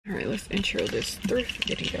All right, let's intro this thrift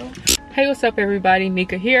video. Hey, what's up everybody?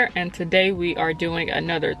 Nika here, and today we are doing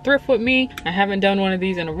another thrift with me. I haven't done one of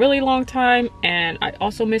these in a really long time, and I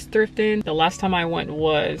also miss thrifting. The last time I went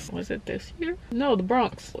was it this year? No, the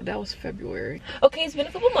Bronx. That was February. Okay, it's been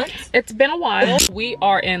a couple months. It's been a while. We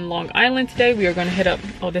are in Long Island today. We are gonna hit up,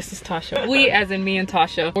 oh, this is Tasha. We, as in me and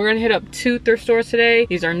Tasha. We're gonna hit up 2 thrift stores today.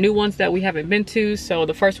 These are new ones that we haven't been to. So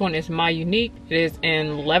the first one is My Unique. It is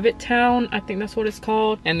in Levittown, I think that's what it's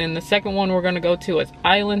called. And then the second one we're gonna go to is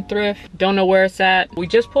Island Thrift. Don't know where it's at. We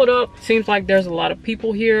just pulled up. Seems like there's a lot of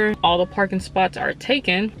people here. All the parking spots are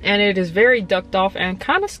taken, and it is very ducked off and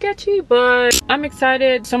kind of sketchy, but I'm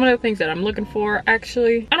excited. Some of the things that I'm looking for,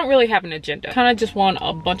 actually, I don't really have an agenda. Kind of just want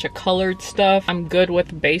a bunch of colored stuff. I'm good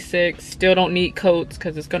with basics. Still don't need coats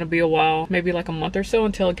because it's gonna be a while, maybe like a month or so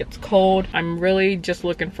until it gets cold. I'm really just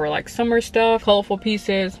looking for like summer stuff, colorful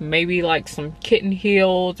pieces, maybe like some kitten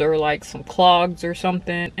heels or like some clogs or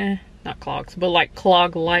something. Not clogs, but like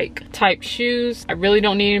clog-like type shoes. I really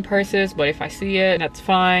don't need any purses, but if I see it, that's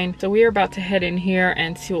fine. So we are about to head in here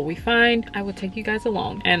and see what we find. I will take you guys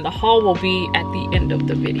along, and the haul will be at the end of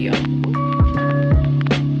the video.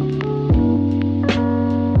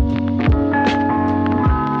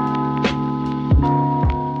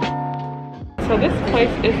 So this place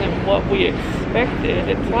isn't what we expected.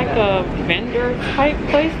 It's like a vendor type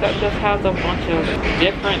place that just has a bunch of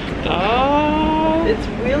different stuff. It's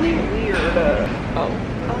really weird.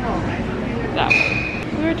 That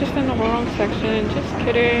one. We were just in the wrong section. Just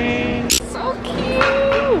kidding. So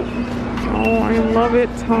cute. Oh, I love it,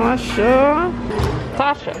 Tasha.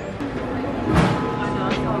 Tasha.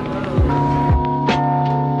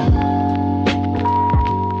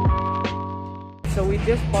 So we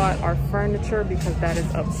just bought our furniture because that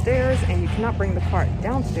is upstairs and you cannot bring the cart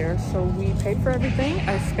downstairs. So we paid for everything.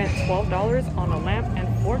 I spent $12 on a lamp and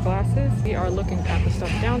 4 glasses. We are looking at the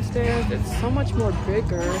stuff downstairs. It's so much more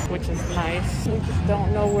bigger, which is nice. We just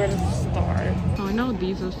don't know where to start. So I know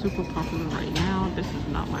these are super popular right now. This is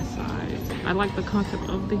not my size. I like the concept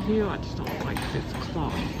of the heel. I just don't like this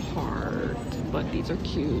cloth part. But these are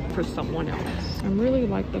cute for someone else. I really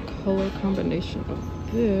like the color combination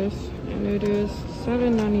of this, and it is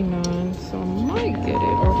 $7.99, so I might get it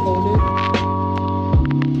or hold it.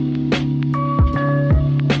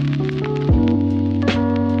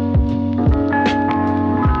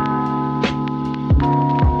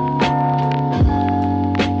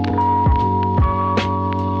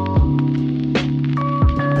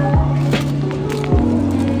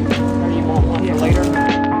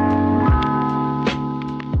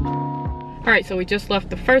 Alright, so we just left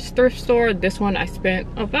the first thrift store. This one I spent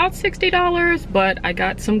about $60, but I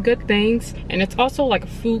got some good things. And it's also like a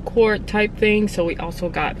food court type thing, so we also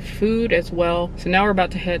got food as well. So now we're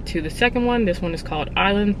about to head to the second one. This one is called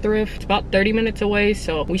Island Thrift. It's about 30 minutes away,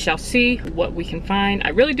 so we shall see what we can find. I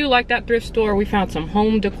really do like that thrift store. We found some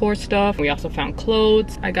home decor stuff. We also found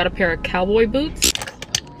clothes. I got a pair of cowboy boots.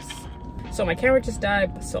 So my camera just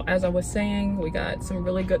died, so as I was saying, we got some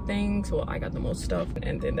really good things. Well, I got the most stuff,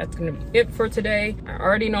 and then that's gonna be it for today. I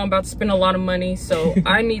already know I'm about to spend a lot of money, so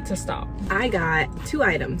I need to stop. I got 2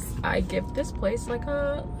 items. I give this place like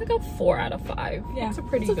a 4 out of 5. Yeah, it's a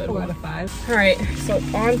pretty good 4 one. out of 5. All right, so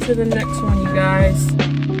on to the next one, you guys.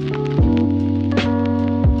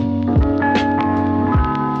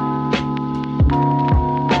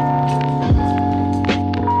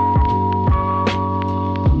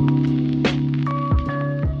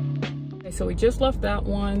 So we just left that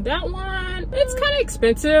one. That one, it's kind of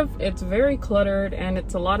expensive. It's very cluttered and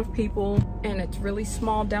it's a lot of people and it's really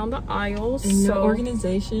small down the aisles. And no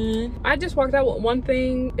organization. I just walked out with one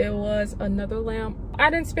thing. It was another lamp. I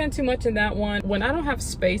didn't spend too much in that one. When I don't have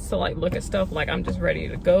space to like look at stuff, like I'm just ready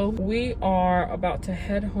to go. We are about to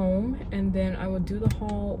head home and then I will do the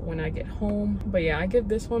haul when I get home. But yeah, I give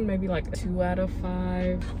this one maybe like a 2 out of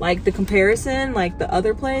 5. Like the comparison, like the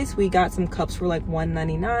other place, we got some cups for like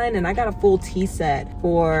 $1.99 and I got a full tea set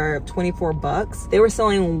for 24 bucks. They were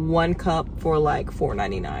selling 1 cup for like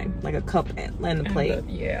 $4.99, like a cup and the plate.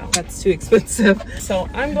 Yeah, that's too expensive. So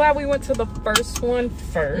I'm glad we went to the first one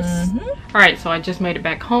first. All right, so I just made it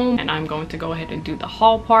back home and I'm going to go ahead and do the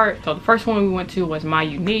haul part. So the first one we went to was My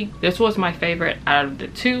Unique. This was my favorite out of the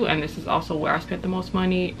 2, and this is also where I spent the most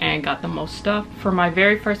money and got the most stuff. For my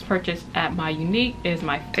very first purchase at My Unique is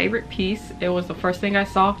my favorite piece. It was the first thing I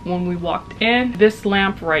saw when we walked in. This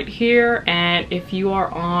lamp right here, and if you are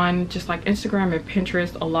on just like Instagram and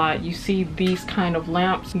Pinterest a lot, you see these kind of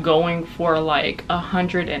lamps going for like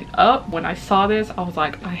 100 and up. When I saw this, I was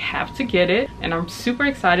like, I have to get it, and I'm super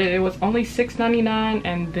excited. It was only $6.99 $4.99,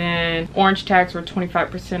 and then orange tags were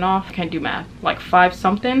 25% off. I can't do math, like 5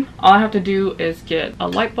 something. All I have to do is get a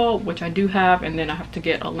light bulb, which I do have, and then I have to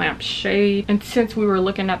get a lamp shade. And since we were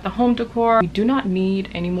looking at the home decor, we do not need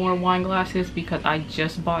any more wine glasses because I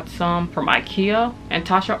just bought some from IKEA and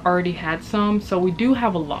Tasha already had some, so we do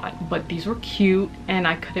have a lot. But these were cute and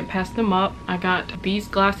I couldn't pass them up. I got these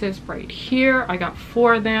glasses right here. I got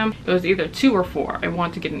 4 of them. It was either 2 or 4. I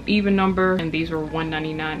wanted to get an even number, and these were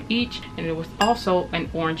 $1.99 each, and it was also an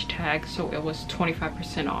orange tag, so it was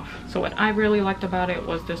 25% off. So what I really liked about it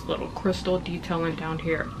was this little crystal detailing down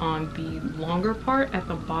here on the longer part at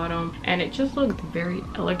the bottom, and it just looked very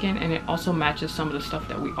elegant, and it also matches some of the stuff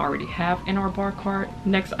that we already have in our bar cart.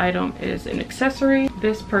 Next item is an accessory,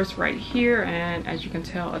 this purse right here, and as you can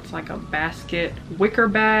tell, it's like a basket wicker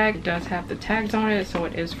bag. It does have the tags on it, so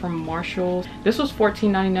it is from Marshalls. This was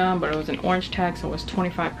 $14.99, but it was an orange tag, so it was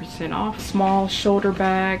 25% off. Small shoulder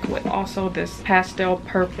bag with also this pastel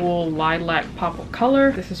purple lilac purple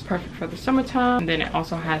color. This is perfect for the summertime. And then it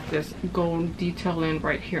also has this gold detailing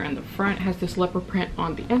right here in the front. It has this leopard print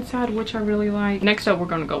on the inside, which I really like. Next up, we're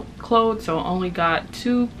gonna go with clothes. So I only got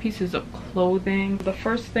 2 pieces of clothing. The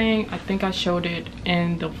first thing, I think I showed it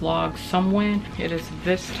in the vlog somewhere. It is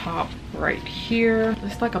this top right here.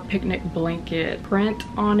 It's like a picnic blanket print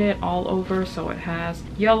on it all over, so it has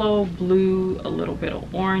yellow, blue, a little bit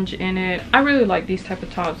of orange in it. I really like these type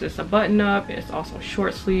of tops. It's a button up, it's also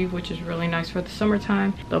short sleeve, which is really nice for the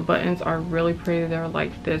summertime. The buttons are really pretty. They're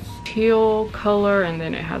like this teal color, and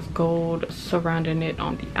then it has gold surrounding it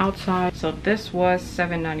on the outside. So this was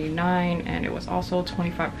 $7.99, and it was also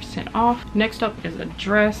 25% off. Next up is a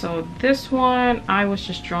dress. So this one, I was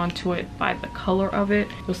just drawn to it by the color of it.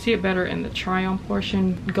 You'll see it better in the try on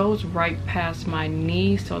portion. It goes right past my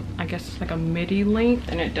knee, so I guess it's like a midi length,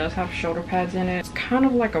 and it does have shoulder pads in it. It's kind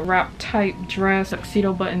of like a wrap type dress,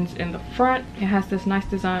 tuxedo buttons in the front. It has this nice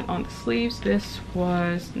design on the sleeves. This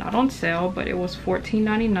was not on sale, but it was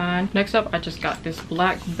 $14.99. Next up, I just got this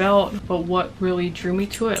black belt, but what really drew me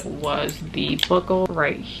to it was the buckle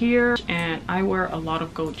right here, and I wear a lot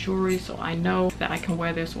of gold jewelry, so I know that I can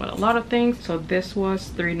wear this with a lot of things. So this was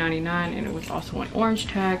 $3.99, and it was also an orange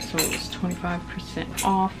tag, so it was 25%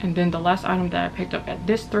 off. And then the last item that I picked up at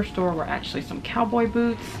this thrift store were actually some cowboy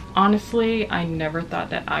boots. Honestly, I never thought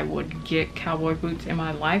that I would get cowboy boots in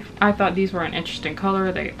my life. I thought these were an interesting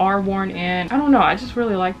color. They are worn in. I don't know, I just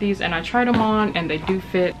really like these, and I tried them on and they do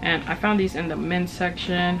fit, and I found these in the men's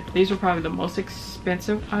section. These were probably the most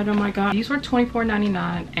expensive item I got. These were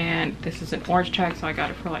 $24.99, and this is an orange tag, so I got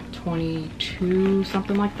it for like $22,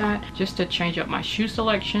 something like that, just to change up my shoe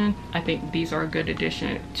selection. I think these are a good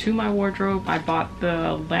addition to my wardrobe. I bought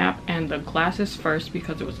the lamp and the glasses first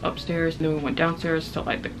because it was upstairs, then we went downstairs to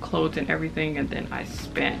like the clothes and everything, and then I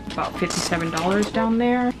spent about $57 down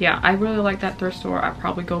there. Yeah, I really like that thrift store. I'd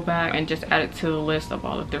probably go back and just add it to the list of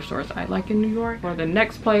all the thrift stores I like in New York. For the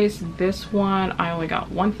next place, this one, I only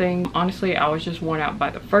got one thing. Honestly, I was just worn out by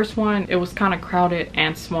the first one. It was kind of crowded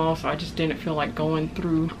and small, so I just didn't feel like going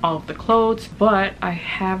through all of the clothes. But I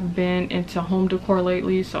have been into home decor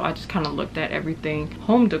lately, so I just kind of looked at everything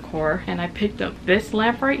home decor, and I picked up this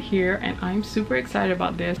lamp right here, and I'm super excited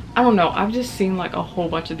about this. I don't know, I've just seen like a whole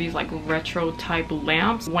bunch of these like retro type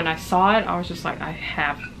lamps. When I saw it, I was just like, I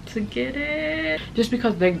have to get it, just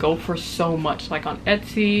because they go for so much, like on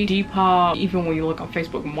Etsy, Depop, even when you look on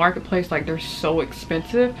Facebook Marketplace, like they're so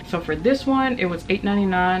expensive. So for this one, it was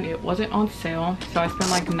 $8.99. It wasn't on sale, so I spent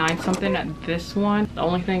like $9 something at this one. The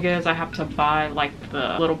only thing is I have to buy like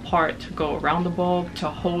the little part to go around the bulb to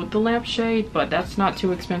hold the lampshade, but that's not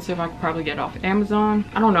too expensive. I could probably get it off Amazon.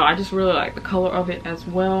 I don't know, I just really like the color of it as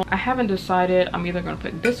well. I haven't decided. I'm either gonna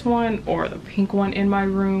put this one or the pink one in my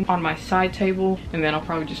room on my side table, and then I'll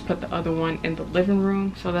probably just put the other one in the living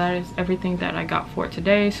room. So that is everything that I got for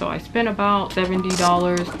today. So I spent about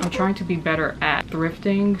 $70. I'm trying to be better at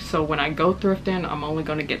thrifting, so when I go thrifting, I'm only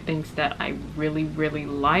going to get things that I really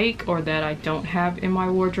like or that I don't have in my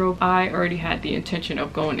wardrobe. I already had the intention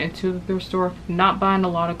of going into the thrift store, not buying a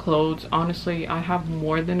lot of clothes. Honestly, I have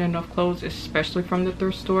more than enough clothes, especially from the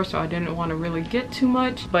thrift store, so I didn't want to really get too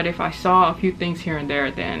much. But if I saw a few things here and there,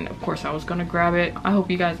 then of course I was going to grab it. I hope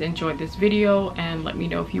you guys enjoyed this video, and let me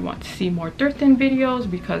know if you want to see more thrifting videos,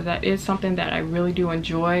 because that is something that I really do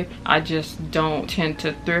enjoy. I just don't tend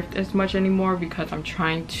to thrift as much anymore because I'm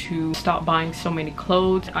trying to stop buying so many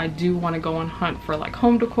clothes. I do want to go on hunt for like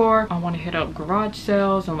home decor. I want to hit up garage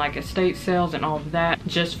sales and like estate sales and all of that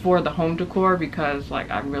just for the home decor, because like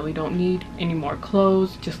I really don't need any more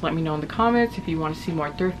clothes. Just let me know in the comments if you want to see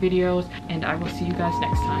more thrift videos, and I will see you guys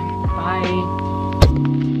next time.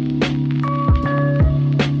 Bye.